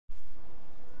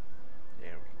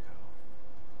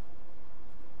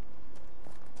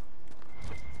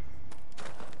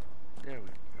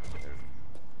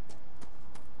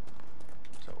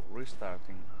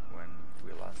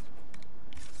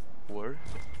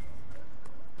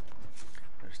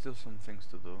still some things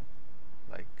to do,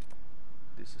 like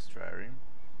this astrarium.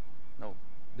 No,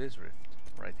 this rift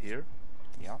right here.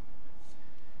 Yeah.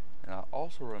 And I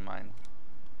also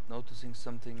noticing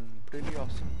something pretty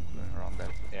awesome going around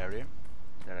that area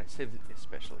that I saved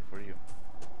especially for you.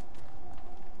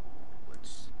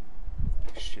 Let's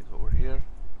shit over here.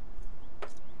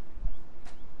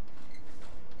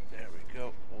 There we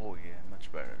go. Oh yeah,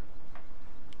 much better.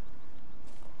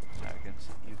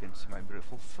 You can see my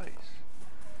beautiful face.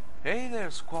 Hey there,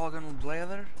 Squalgan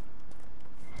Blather.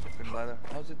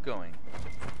 How's it going?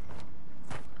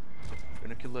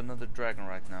 Gonna kill another dragon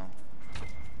right now.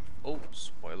 Oh,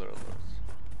 spoiler alert.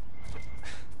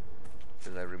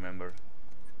 Because I remember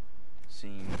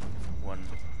seeing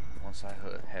once I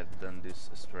had done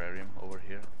this astrarium over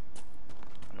here,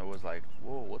 and I was like,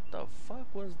 whoa, what the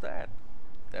fuck was that?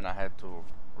 Then I had to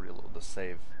reload the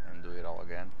save and do it all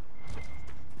again.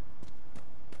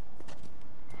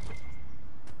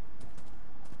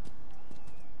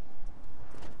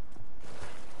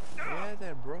 Yeah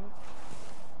there, bro.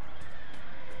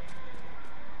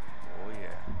 Oh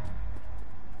yeah.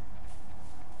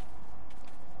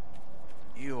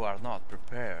 You are not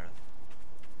prepared.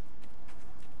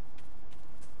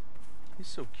 He's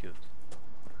so cute.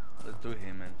 Let's do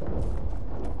him in.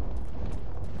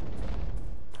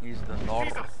 He's the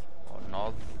north or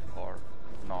north or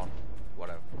non,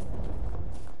 whatever.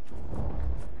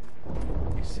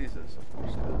 He sees us, of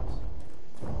course he does.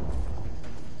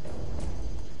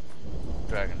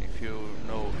 Dragon, if you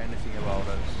know anything about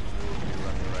us, you will be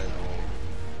running right away.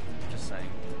 Just saying.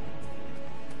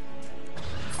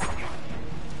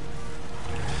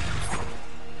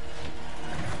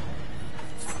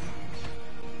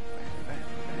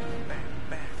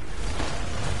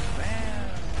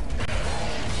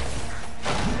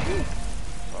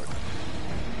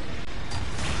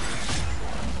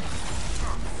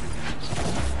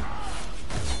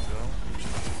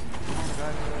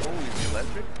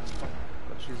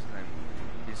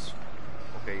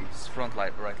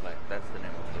 Right leg, that's the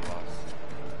name of the boss.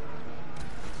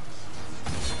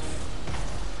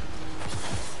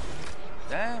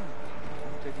 Damn,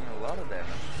 I'm taking a lot of damage.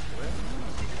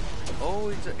 Oh,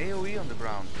 it's an AoE on the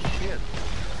ground. Shit.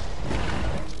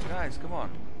 Guys, come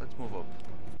on, let's move up.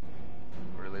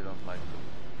 Really don't like to.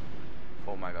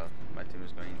 Oh my god, my team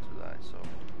is going to die, so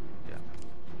yeah.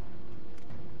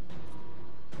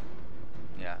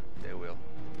 Yeah, they will.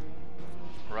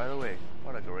 Right away.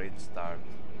 What a great start.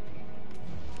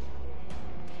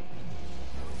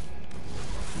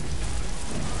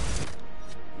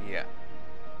 Yeah.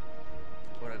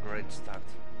 What a great start.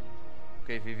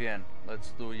 Okay, Vivian,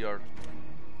 let's do your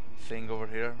thing over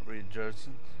here, resurgence,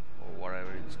 or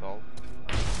whatever it's called.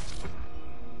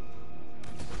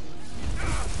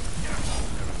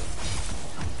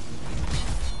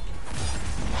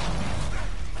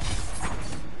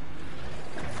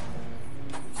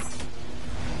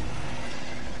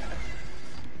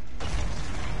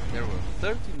 There were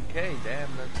 13k, damn,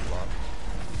 that's a lot.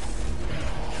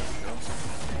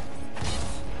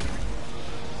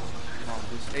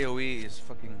 This AoE is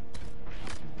fucking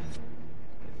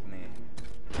with me.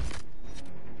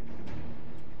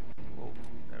 Oh,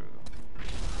 there we go.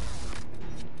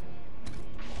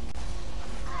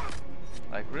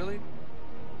 Like, really?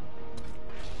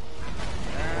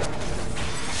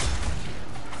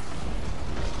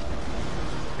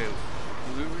 Okay,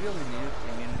 do we really need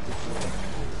immunity?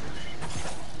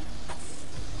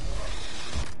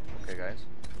 Okay, guys.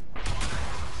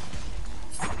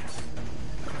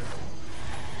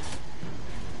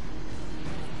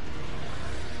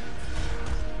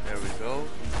 There we go.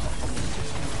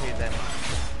 16k damage.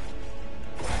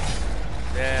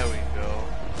 There we go.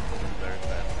 Very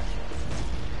fast.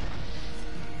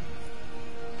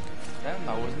 Damn,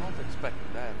 I was not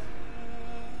expecting that.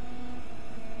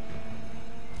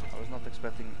 I was not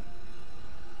expecting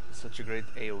such a great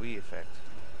AoE effect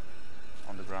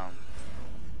on the ground.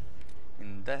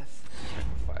 In death,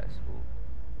 sacrifice.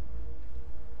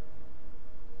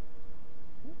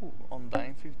 Ooh, on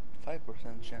dying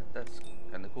 5% chance. That's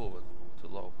kinda cool, but too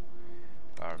low.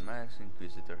 Power Max,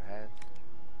 Inquisitor Head,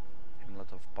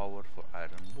 Amulet of Power for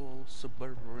Iron Bull,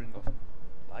 Suburb Ring of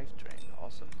Life Drain.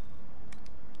 Awesome.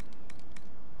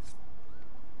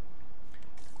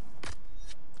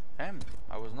 Damn,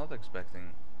 I was not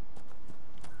expecting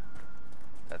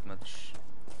that much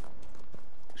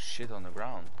shit on the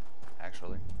ground,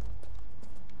 actually.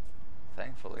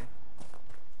 Thankfully,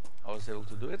 I was able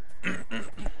to do it.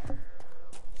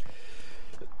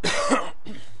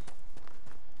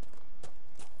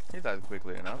 He died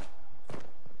quickly enough.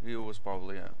 He was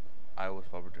probably, I was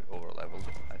probably over leveled,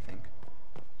 I think.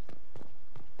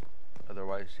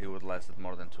 Otherwise, otherwise he would lasted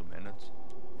more than 2 minutes.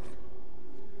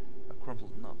 A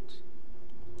crumpled note.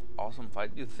 Awesome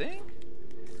fight, you think?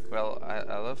 Well,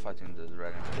 I love fighting the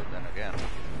dragons, but then again,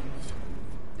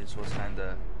 this was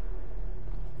kinda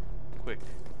quick.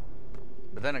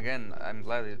 But then again, I'm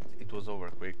glad it was over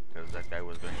quick, because that guy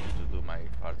was going to do my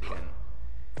party,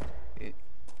 and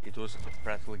it was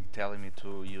practically telling me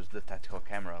to use the tactical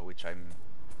camera, which I'm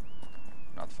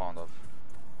not fond of.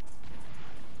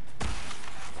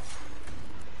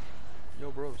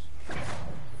 Yo, bros.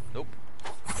 Nope.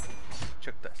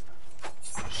 Check that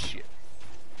stuff. Shit.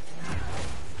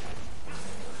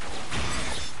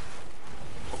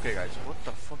 Okay, guys, what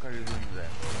the fuck are you doing there?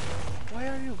 Why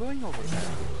are you going over there?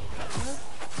 What?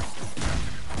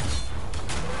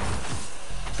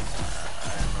 I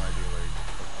have no idea where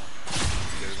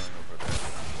you're going over there.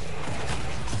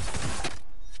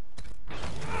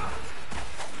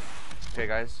 Okay,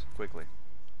 guys, quickly.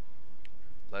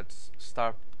 Let's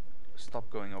stop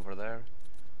going over there.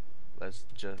 Let's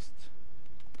just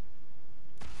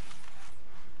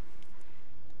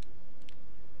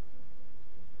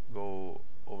go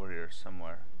over here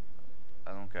somewhere.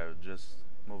 I don't care, just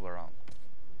move around.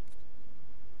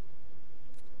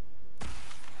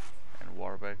 And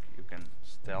Warbec, you can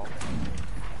stealth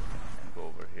and go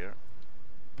over here.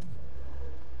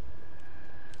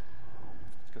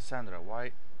 Cassandra,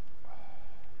 why?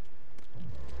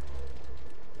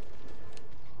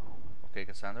 Okay,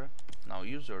 Cassandra, now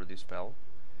use your dispel.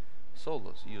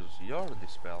 Solus, use your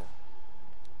dispel.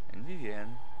 And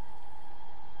Vivienne,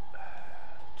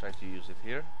 try to use it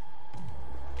here.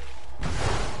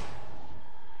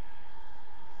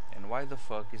 And why the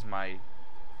fuck is my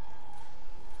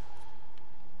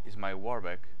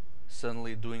Warbec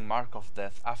suddenly doing Mark of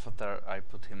Death after I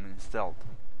put him in stealth?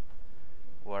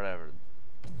 Whatever.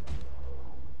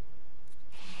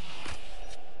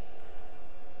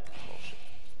 Bullshit.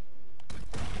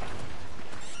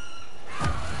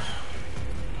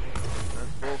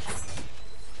 That's bullshit.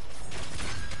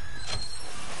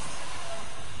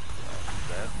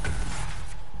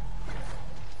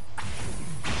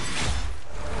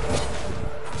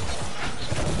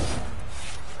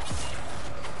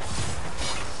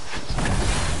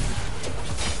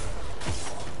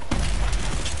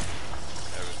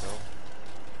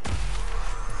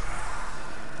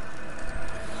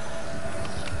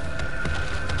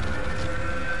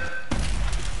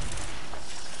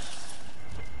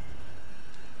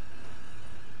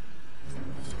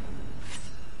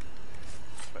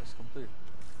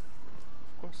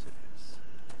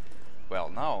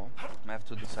 Now I have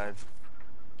to decide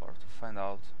or to find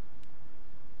out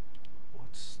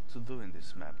what's to do in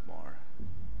this map more.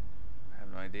 I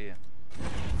have no idea.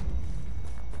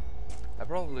 I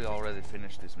probably already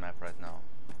finished this map right now.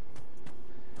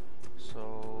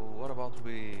 So what about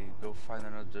we go find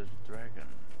another dragon?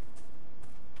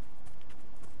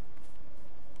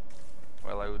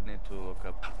 Well, I would need to look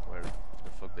up where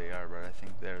the fuck they are, but I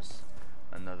think there's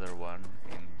another one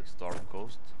in the Storm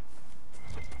Coast.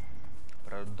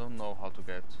 But I don't know how to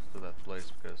get to that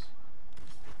place because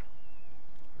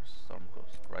there's Storm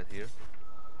Coast right here.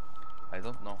 I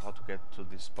don't know how to get to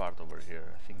this part over here.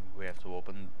 I think we have to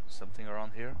open something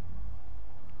around here.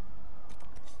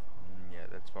 Yeah,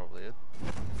 that's probably it.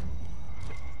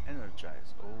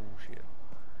 Energize. Oh shit.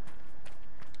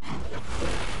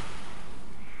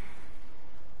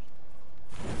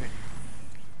 Okay.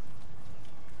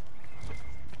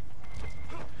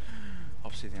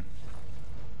 Obsidian.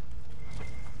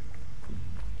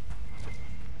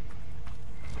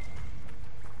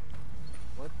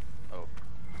 What? Oh.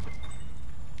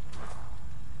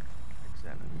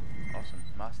 Examine. Awesome.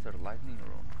 Master Lightning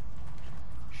Rune.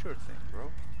 Sure thing,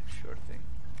 bro. Sure thing.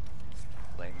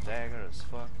 Flame dagger as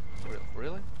fuck.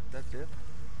 Really? That's it?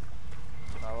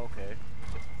 Oh, okay.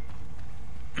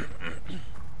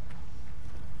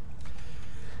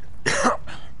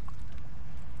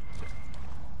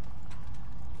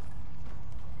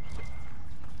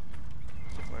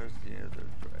 Where's the other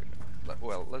dragon?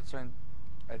 Well, let's try and...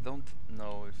 I don't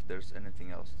know if there's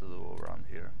anything else to do around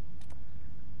here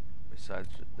besides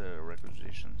the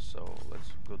requisition, so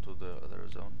let's go to the other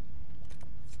zone.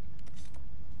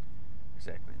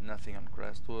 Exactly, nothing on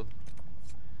Crestwood.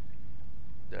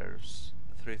 There's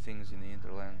 3 things in the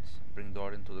Interlands. Bring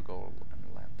Dorian to the goal and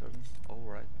lantern.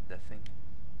 Alright, that thing.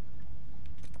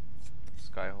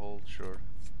 Skyhold, sure.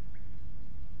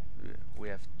 We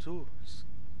have 2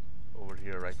 over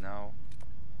here right now.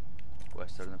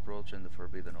 Western Approach and the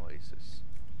Forbidden Oasis.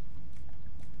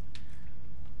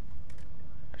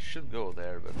 I should go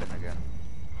there, but then again.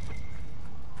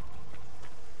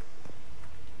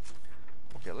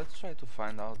 Okay, let's try to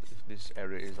find out if this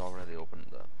area is already opened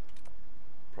up.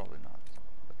 Probably not.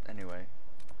 But anyway,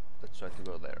 let's try to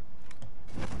go there.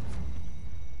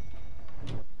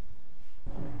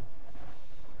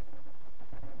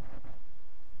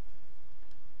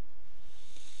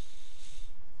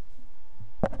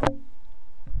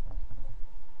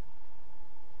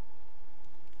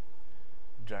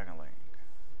 Dragonling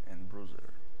and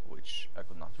Bruiser, which I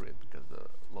could not read because the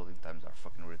loading times are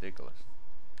fucking ridiculous.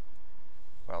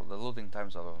 Well, the loading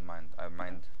times I don't mind. I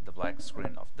mind the black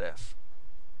screen of death.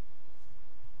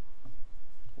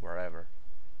 Wherever.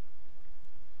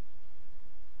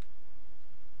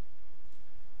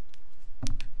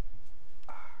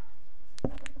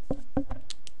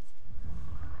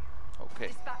 Okay.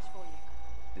 Dispatch for you.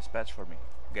 Dispatch for me.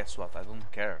 Guess what? I don't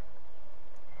care.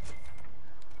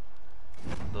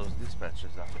 Those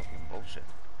dispatches are fucking bullshit.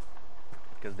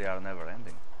 Because they are never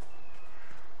ending.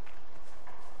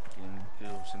 You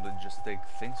simply just take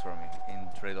things from me in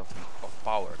trade of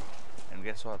power. And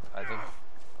guess what? I don't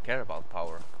care about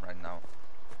power right now.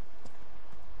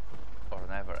 Or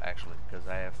never actually, because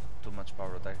I have too much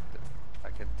power that I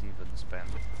can't even spend.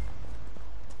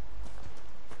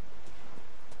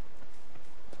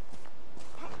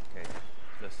 Okay,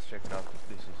 let's check out if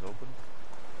this is open.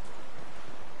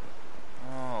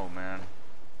 Oh man.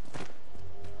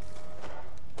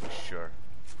 Sure.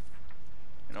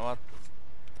 You know what?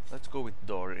 Let's go with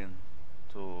Dorian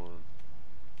to...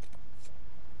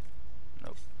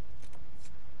 Nope.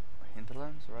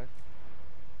 Hinterlands, right?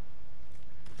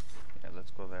 Yeah,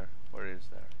 let's go there. Where is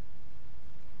there?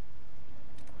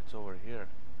 It's over here.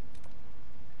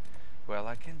 Well,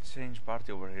 I can't change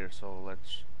party over here, so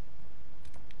let's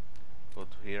go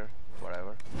to here,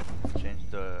 whatever.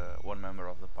 Change the one member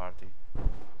of the party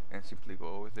and simply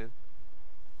go with it.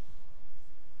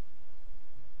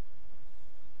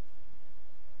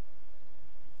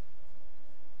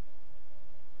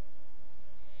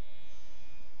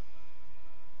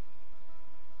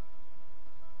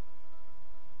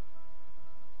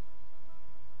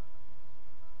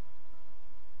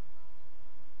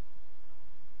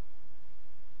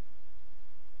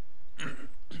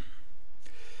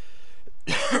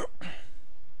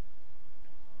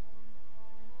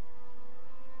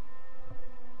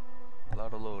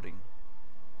 Loading.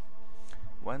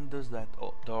 When does that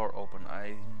door open?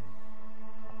 I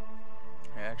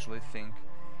actually think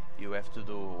you have to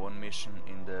do one mission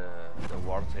in the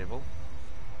war table,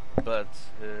 but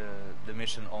the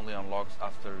mission only unlocks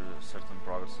after certain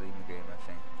progress in the game. I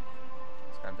think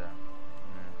it's kinda.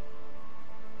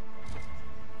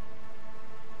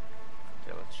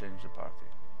 Okay, let's change the party.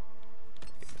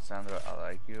 Okay, Cassandra, I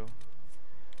like you.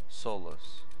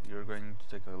 Solus, you're going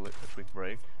to take a quick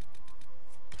break.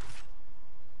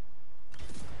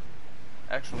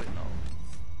 Actually, no.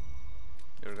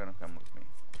 You're gonna come with me.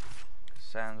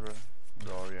 Cassandra,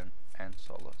 Dorian, and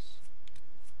Solus.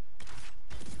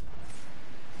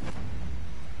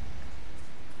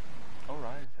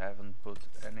 Alright, I haven't put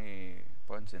any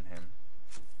points in him.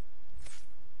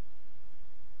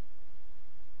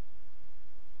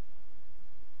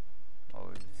 Oh,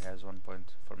 he has 1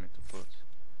 point for me to put.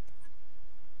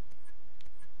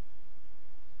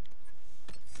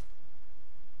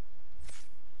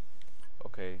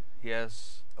 Okay, he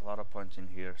has a lot of points in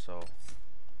here, so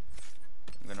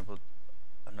I'm gonna put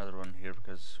another one here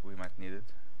because we might need it.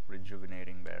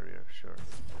 Rejuvenating barrier, sure.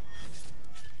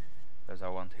 Because I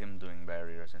want him doing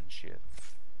barriers and shit.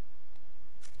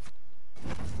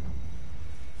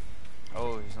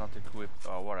 Oh, he's not equipped.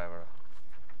 Oh, whatever.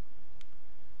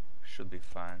 Should be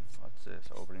fine. What's this?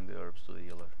 Opening the herbs to the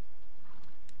healer.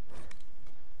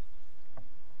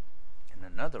 And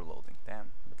another loading,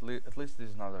 damn. At least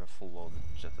this is not a full load,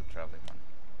 it's just a traveling one.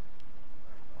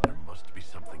 There must be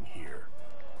something here.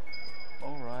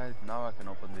 Alright, now I can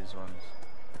open these ones.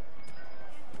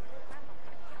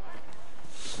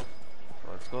 So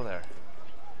let's go there.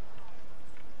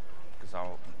 Because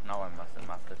now I'm a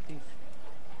master thief.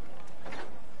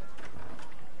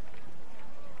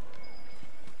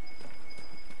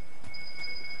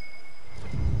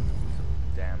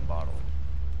 Damn bottle.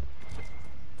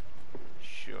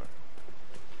 Sure.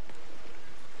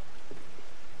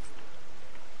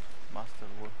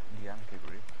 Masterwork Bianca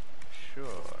grip. Sure.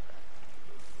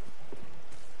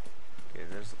 Okay,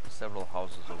 there's several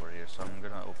houses over here, so I'm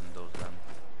gonna open those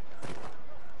then.